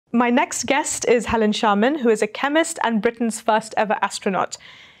My next guest is Helen Sharman, who is a chemist and Britain's first ever astronaut.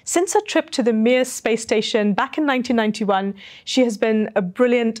 Since her trip to the Mir space station back in 1991, she has been a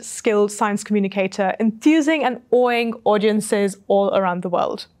brilliant, skilled science communicator, enthusing and awing audiences all around the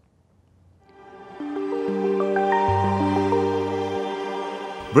world.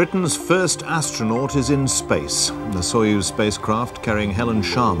 Britain's first astronaut is in space. The Soyuz spacecraft carrying Helen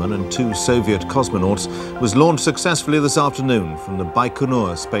Sharman and 2 Soviet cosmonauts was launched successfully this afternoon from the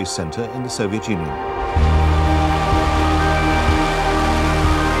Baikonur Space Center in the Soviet Union.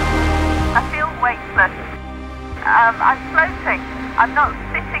 I feel weightless. I'm floating. I'm not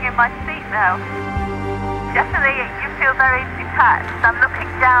sitting in my seat now. Definitely you feel very detached. I'm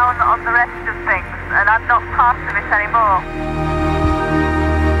looking down on the rest of things and I'm not part of it anymore.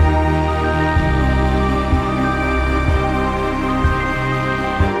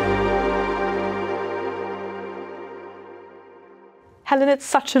 Helen, it's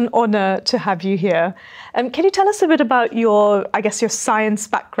such an honour to have you here. Can you tell us a bit about your science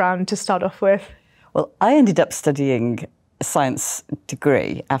background to start off with? Well, I ended up studying a science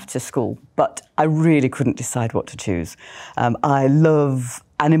degree after school, but I really couldn't decide what to choose. I love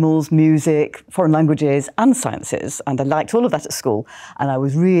animals, music, foreign languages and sciences, and I liked all of that at school. And I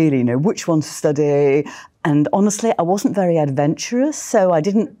was really, which one to study. And honestly, I wasn't very adventurous, so I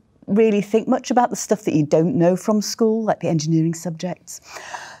didn't really think much about the stuff that you don't know from school, like the engineering subjects.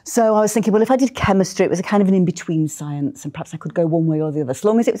 So I was thinking, well, if I did chemistry, it was a kind of an in-between science, and perhaps I could go one way or the other. As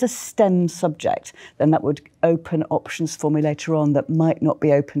long as it was a STEM subject, then that would open options for me later on that might not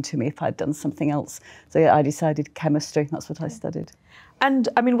be open to me if I'd done something else. So yeah, I decided chemistry. That's what I studied. And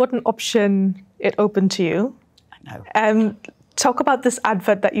I mean, what an option it opened to you. I know. Talk about this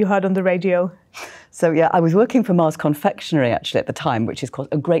advert that you heard on the radio. So yeah, I was working for Mars Confectionery actually at the time, which is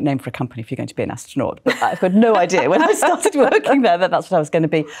a great name for a company if you're going to be an astronaut. But I've got no idea when I started working there that that's what I was going to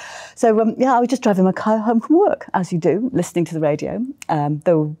be. So yeah, I was just driving my car home from work, as you do, listening to the radio.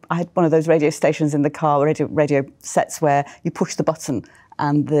 Though I had one of those radio stations in the car, radio sets where you push the button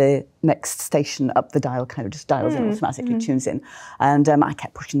and the next station up the dial kind of just dials in, automatically tunes in. And I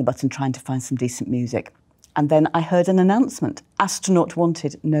kept pushing the button, trying to find some decent music. And then I heard an announcement, astronaut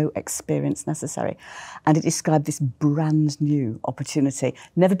wanted, no experience necessary. And it described this brand new opportunity,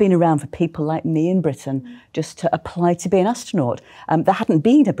 never been around for people like me in Britain, just to apply to be an astronaut. There hadn't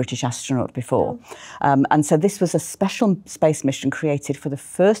been a British astronaut before. And so this was a special space mission created for the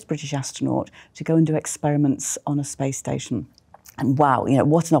first British astronaut to go and do experiments on a space station. And wow,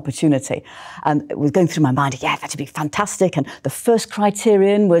 what an opportunity. And it was going through my mind, yeah, that'd be fantastic. And the first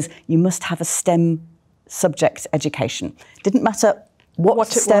criterion was you must have a STEM subject education. Didn't matter what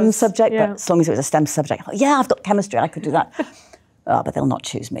STEM subject, but as long as it was a STEM subject, I thought, yeah, I've got chemistry, I could do that. Oh, but they'll not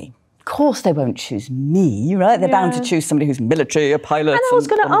choose me. Of course they won't choose me, right? They're bound to choose somebody who's military, a pilot. And I was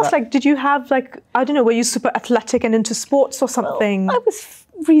going to ask, did you have, I don't know, were you super athletic and into sports or something? Well, I was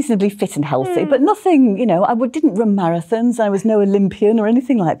reasonably fit and healthy, but nothing, I didn't run marathons. I was no Olympian or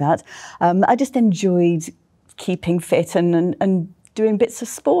anything like that. I just enjoyed keeping fit and doing bits of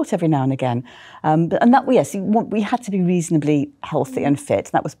sport every now and again. And that, yes, we had to be reasonably healthy and fit.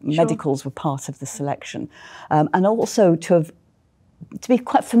 That was, medicals were part of the selection. And also to be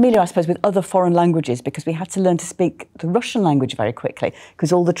quite familiar, I suppose, with other foreign languages, because we had to learn to speak the Russian language very quickly,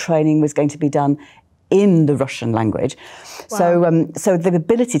 because all the training was going to be done in the Russian language. Wow. So the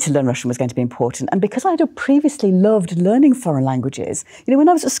ability to learn Russian was going to be important. And because I had previously loved learning foreign languages, when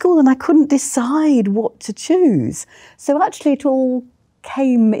I was at school and I couldn't decide what to choose. So actually it all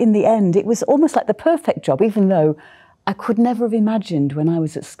came in the end. It was almost like the perfect job, even though I could never have imagined when I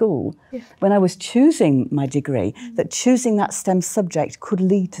was at school, when I was choosing my degree, that choosing that STEM subject could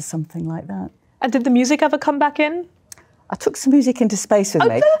lead to something like that. And did the music ever come back in? I took some music into space with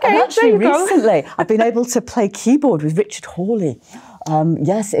me. Okay, and actually recently, go. I've been able to play keyboard with Richard Hawley.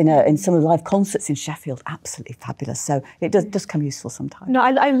 Yes, in some of the live concerts in Sheffield. Absolutely fabulous. So it does come useful sometimes. No,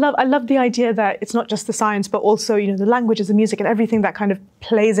 I love the idea that it's not just the science, but also the languages, the music, and everything that kind of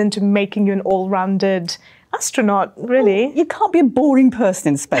plays into making you an all-rounded astronaut, really. Well, you can't be a boring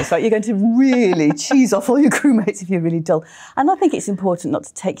person in space, right? You're going to really cheese off all your crewmates if you're really dull. And I think it's important not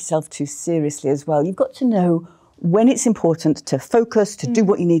to take yourself too seriously as well. You've got to know when it's important to focus, to do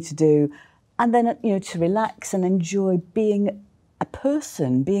what you need to do, and then to relax and enjoy being a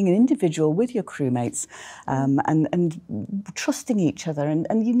person, being an individual with your crewmates, and trusting each other.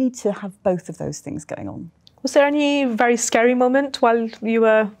 And you need to have both of those things going on. Was there any very scary moment while you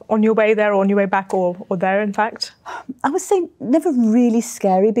were on your way there or on your way back or there, in fact? I would say never really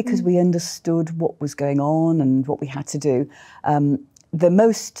scary because we understood what was going on and what we had to do. The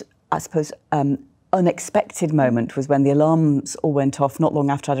most, I suppose, unexpected moment was when the alarms all went off not long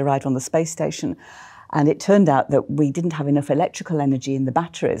after I'd arrived on the space station. And it turned out that we didn't have enough electrical energy in the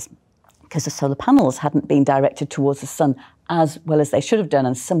batteries because the solar panels hadn't been directed towards the sun as well as they should have done,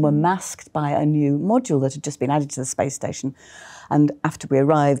 and some were masked by a new module that had just been added to the space station. And after we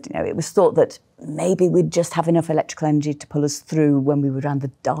arrived, it was thought that maybe we'd just have enough electrical energy to pull us through when we were around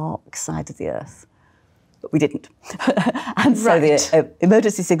the dark side of the Earth. But we didn't. And so the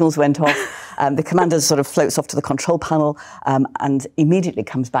emergency signals went off. The commander sort of floats off to the control panel and immediately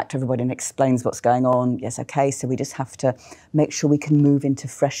comes back to everybody and explains what's going on. Yes, OK, so we just have to make sure we can move into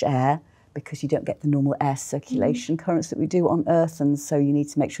fresh air because you don't get the normal air circulation currents that we do on Earth. And so you need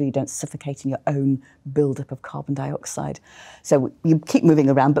to make sure you don't suffocate in your own buildup of carbon dioxide. So you keep moving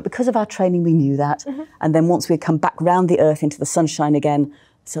around. But because of our training, we knew that. And then once we come back round the Earth into the sunshine again,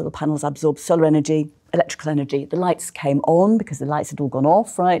 solar panels absorb solar energy, electrical energy. The lights came on because the lights had all gone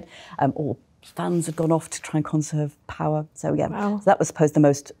off, right? All fans had gone off to try and conserve power. So yeah, so that was supposed the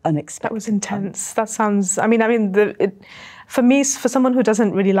most unexpected. That was intense. That sounds. For me, for someone who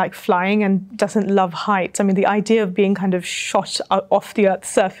doesn't really like flying and doesn't love heights, I mean, the idea of being kind of shot off the Earth's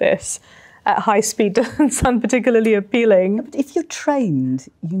surface at high speed doesn't sound particularly appealing. But if you're trained,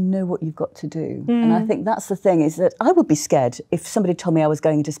 you know what you've got to do. And I think that's the thing, is that I would be scared if somebody told me I was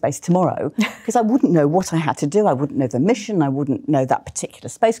going into space tomorrow, because I wouldn't know what I had to do. I wouldn't know the mission. I wouldn't know that particular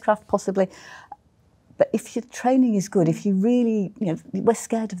spacecraft, possibly. But if your training is good, if you really, we're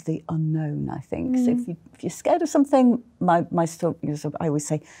scared of the unknown, I think. So if you're scared of something, my story, I always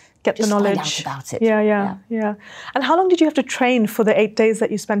say, get the knowledge. Find out about it. Yeah. And how long did you have to train for the 8 days that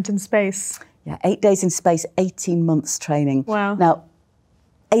you spent in space? Yeah, 8 days in space, 18 months training. Wow. Now,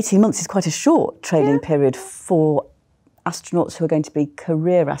 18 months is quite a short training period for astronauts who are going to be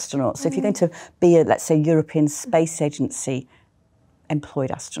career astronauts. So if you're going to be let's say, European Space Agency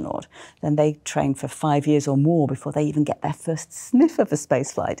employed astronaut, then they train for 5 years or more before they even get their first sniff of a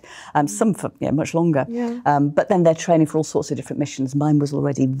space flight. Some for much longer. But then they're training for all sorts of different missions. Mine was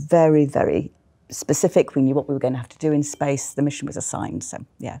already very, very specific. We knew what we were going to have to do in space. The mission was assigned. So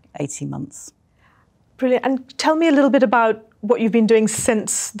yeah, 18 months. Brilliant. And tell me a little bit about what you've been doing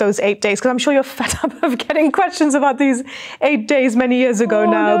since those 8 days, because I'm sure you're fed up of getting questions about these 8 days many years ago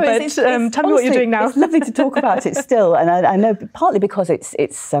now. No, but tell me what you're doing now. It's lovely to talk about it still, and I know partly because it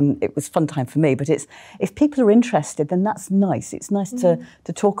was fun time for me. But if people are interested, then that's nice. It's nice to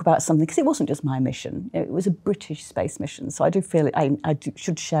talk about something, because it wasn't just my mission. It was a British space mission, so I do feel I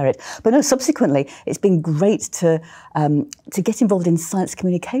should share it. But no, subsequently, it's been great to get involved in science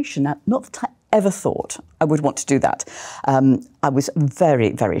communication. Now, not that I ever thought I would want to do that. I was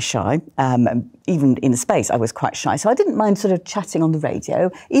very, very shy. Even in space, I was quite shy. So I didn't mind sort of chatting on the radio.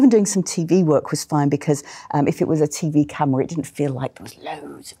 Even doing some TV work was fine, because if it was a TV camera, it didn't feel like there was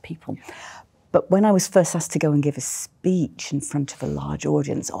loads of people. But when I was first asked to go and give a speech in front of a large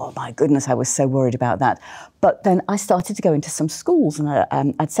audience, oh my goodness, I was so worried about that. But then I started to go into some schools, and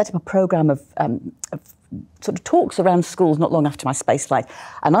I'd set up a programme of sort of talks around schools not long after my space flight.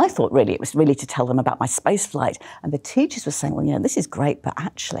 And I thought really it was really to tell them about my space flight. And the teachers were saying, well, this is great, but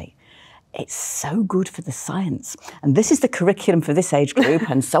actually it's so good for the science. And this is the curriculum for this age group,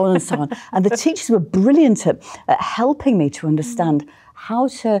 and so on and so on. And the teachers were brilliant at helping me to understand how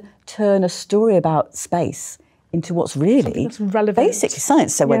to turn a story about space into what's really basic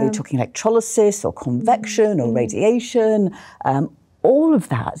science. So whether you're talking electrolysis or convection or radiation, all of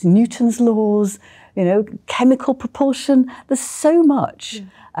that, Newton's laws, chemical propulsion, there's so much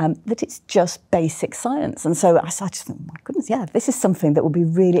that it's just basic science. And so I started to think, oh my goodness, this is something that would be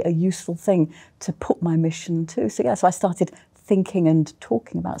really a useful thing to put my mission to. So so I started thinking and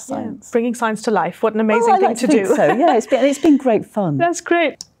talking about science. Bringing science to life, what an amazing thing to do. So yeah, it's been great fun. That's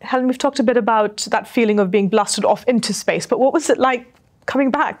great. Helen, we've talked a bit about that feeling of being blasted off into space, but what was it like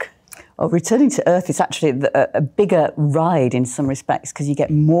coming back? Well, returning to Earth is actually a bigger ride in some respects, because you get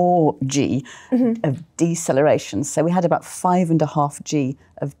more G of deceleration. So we had about 5.5 G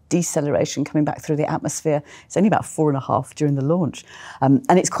of deceleration coming back through the atmosphere. It's only about 4.5 during the launch. And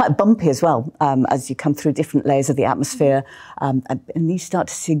it's quite bumpy as well, as you come through different layers of the atmosphere. And you start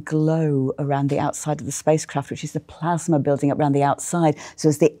to see glow around the outside of the spacecraft, which is the plasma building up around the outside. So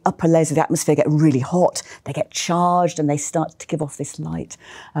as the upper layers of the atmosphere get really hot, they get charged and they start to give off this light.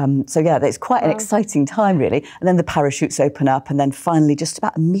 So yeah, it's quite an exciting time, really. And then the parachutes open up, and then finally, just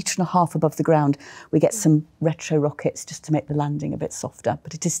about 1.5 meters above the ground, we get some retro rockets just to make the landing a bit softer.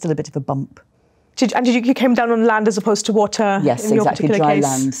 But it is still a bit of a bump. You came down on land as opposed to water? Yes, in your exactly, particular dry case.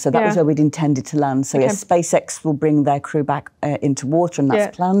 land. So that was where we'd intended to land. So yes, SpaceX will bring their crew back into water, and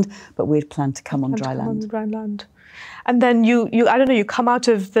that's planned. But we'd planned to come on dry land. And then you come out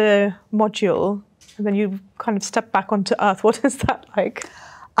of the module. and then you kind of step back onto Earth. What is that like?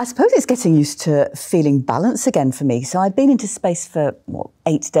 I suppose it's getting used to feeling balance again for me. So I'd been into space for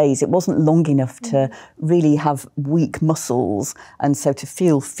 8 days. It wasn't long enough to really have weak muscles, and so to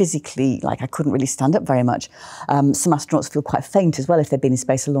feel physically like I couldn't really stand up very much. Some astronauts feel quite faint as well if they've been in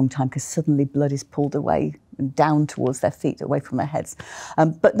space a long time, because suddenly blood is pulled away and down towards their feet, away from their heads.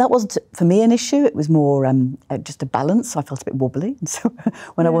 But that wasn't, for me, an issue. It was more just a balance. So I felt a bit wobbly. And so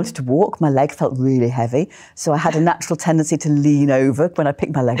when I wanted to walk, my leg felt really heavy. So I had a natural tendency to lean over when I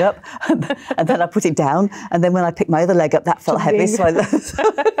picked my leg up, and then I put it down. And then when I picked my other leg up, that felt heavy. So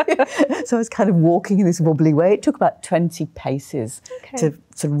I was kind of walking in this wobbly way. It took about 20 paces to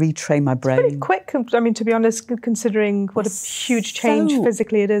sort of retrain my brain. It's pretty quick, I mean, to be honest, considering what a huge change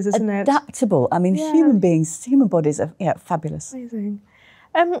physically it is, isn't it? Adaptable. I mean, human beings, human bodies are fabulous. Amazing.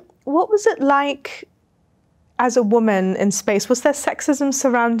 What was it like as a woman in space? Was there sexism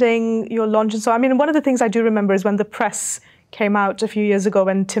surrounding your launch? And so, I mean, one of the things I do remember is when the press came out a few years ago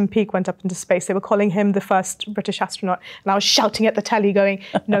when Tim Peake went up into space, they were calling him the first British astronaut. And I was shouting at the telly going,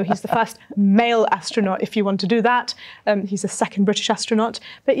 no, he's the first male astronaut if you want to do that. He's the second British astronaut.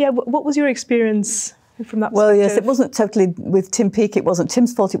 But yeah, what was your experience from that perspective? Well, yes, it wasn't totally with Tim Peake. It wasn't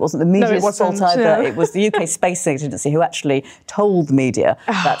Tim's fault. It wasn't the media's fault either. No. It was the UK Space Agency who actually told the media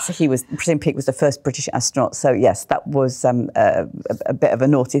that Tim Peake was the first British astronaut. So yes, that was a bit of a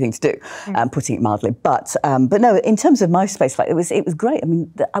naughty thing to do, putting it mildly. But no, in terms of my space flight, it was great. I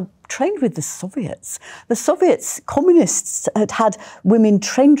mean, I trained with the Soviets. The Soviets, communists, had women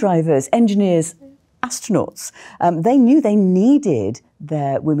train drivers, engineers, astronauts. They knew they needed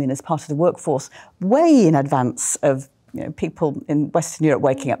their women as part of the workforce way in advance of people in Western Europe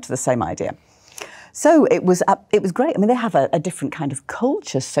waking up to the same idea. So it was great. I mean, they have a different kind of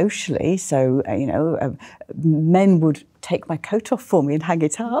culture socially. So, men would take my coat off for me and hang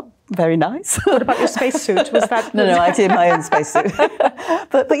it up. Very nice. What about your spacesuit? Was that? No, I did my own spacesuit.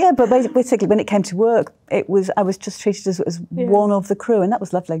 but basically, when it came to work, I was just treated as one of the crew, and that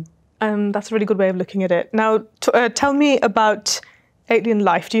was lovely. That's a really good way of looking at it. Now, tell me about alien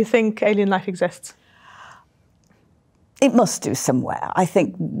life. Do you think alien life exists? It must do somewhere. I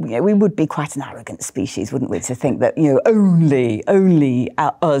think we would be quite an arrogant species, wouldn't we, to think that only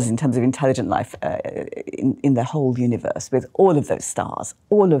us in terms of intelligent life in the whole universe, with all of those stars,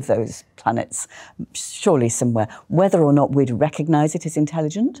 all of those planets, surely somewhere. Whether or not we'd recognise it as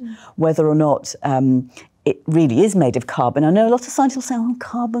intelligent, whether or not it really is made of carbon. I know a lot of scientists will say, oh,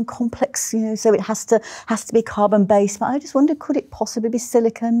 carbon complex, so it has to be carbon-based. But I just wonder, could it possibly be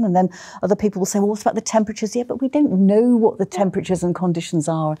silicon? And then other people will say, well, what about the temperatures? Yeah, but we don't know what the temperatures and conditions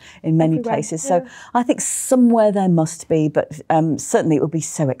are in many places. So I think somewhere there must be, but certainly it would be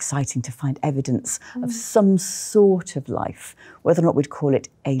so exciting to find evidence of some sort of life, whether or not we'd call it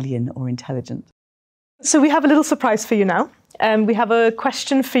alien or intelligent. So we have a little surprise for you now. We have a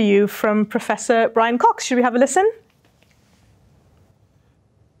question for you from Professor Brian Cox. Should we have a listen?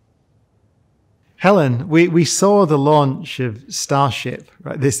 Helen, we saw the launch of Starship,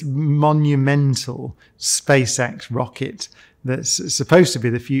 right? This monumental SpaceX rocket that's supposed to be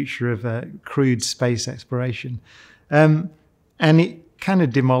the future of crewed space exploration. And it kind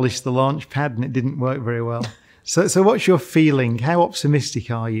of demolished the launch pad and it didn't work very well. So what's your feeling? How optimistic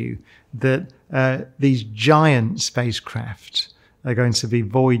are you that these giant spacecraft are going to be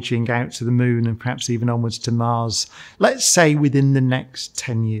voyaging out to the moon and perhaps even onwards to Mars, let's say within the next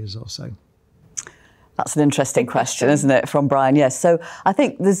 10 years or so? That's an interesting question, isn't it, from Brian? Yes. So I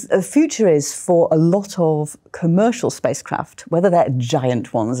think the future is for a lot of commercial spacecraft, whether they're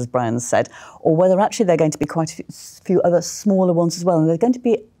giant ones, as Brian said, or whether actually they're going to be quite a few other smaller ones as well. And we're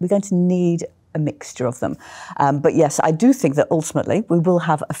going to need a mixture of them. But yes, I do think that ultimately we will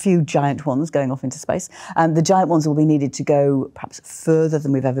have a few giant ones going off into space. And the giant ones will be needed to go perhaps further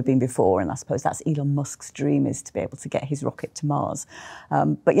than we've ever been before. And I suppose that's Elon Musk's dream, is to be able to get his rocket to Mars.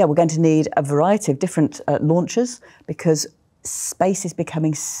 But yeah, we're going to need a variety of different launchers, because space is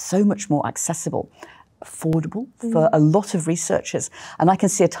becoming so much more accessible, affordable for a lot of researchers. And I can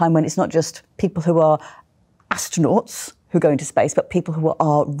see a time when it's not just people who are astronauts who go into space, but people who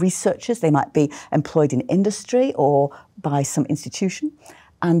are researchers. They might be employed in industry or by some institution,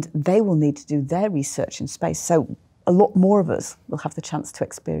 and they will need to do their research in space. So a lot more of us will have the chance to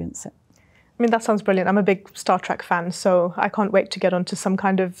experience it. I mean, that sounds brilliant. I'm a big Star Trek fan, so I can't wait to get onto some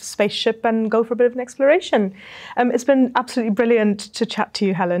kind of spaceship and go for a bit of an exploration. It's been absolutely brilliant to chat to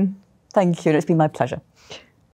you, Helen. Thank you, and it's been my pleasure.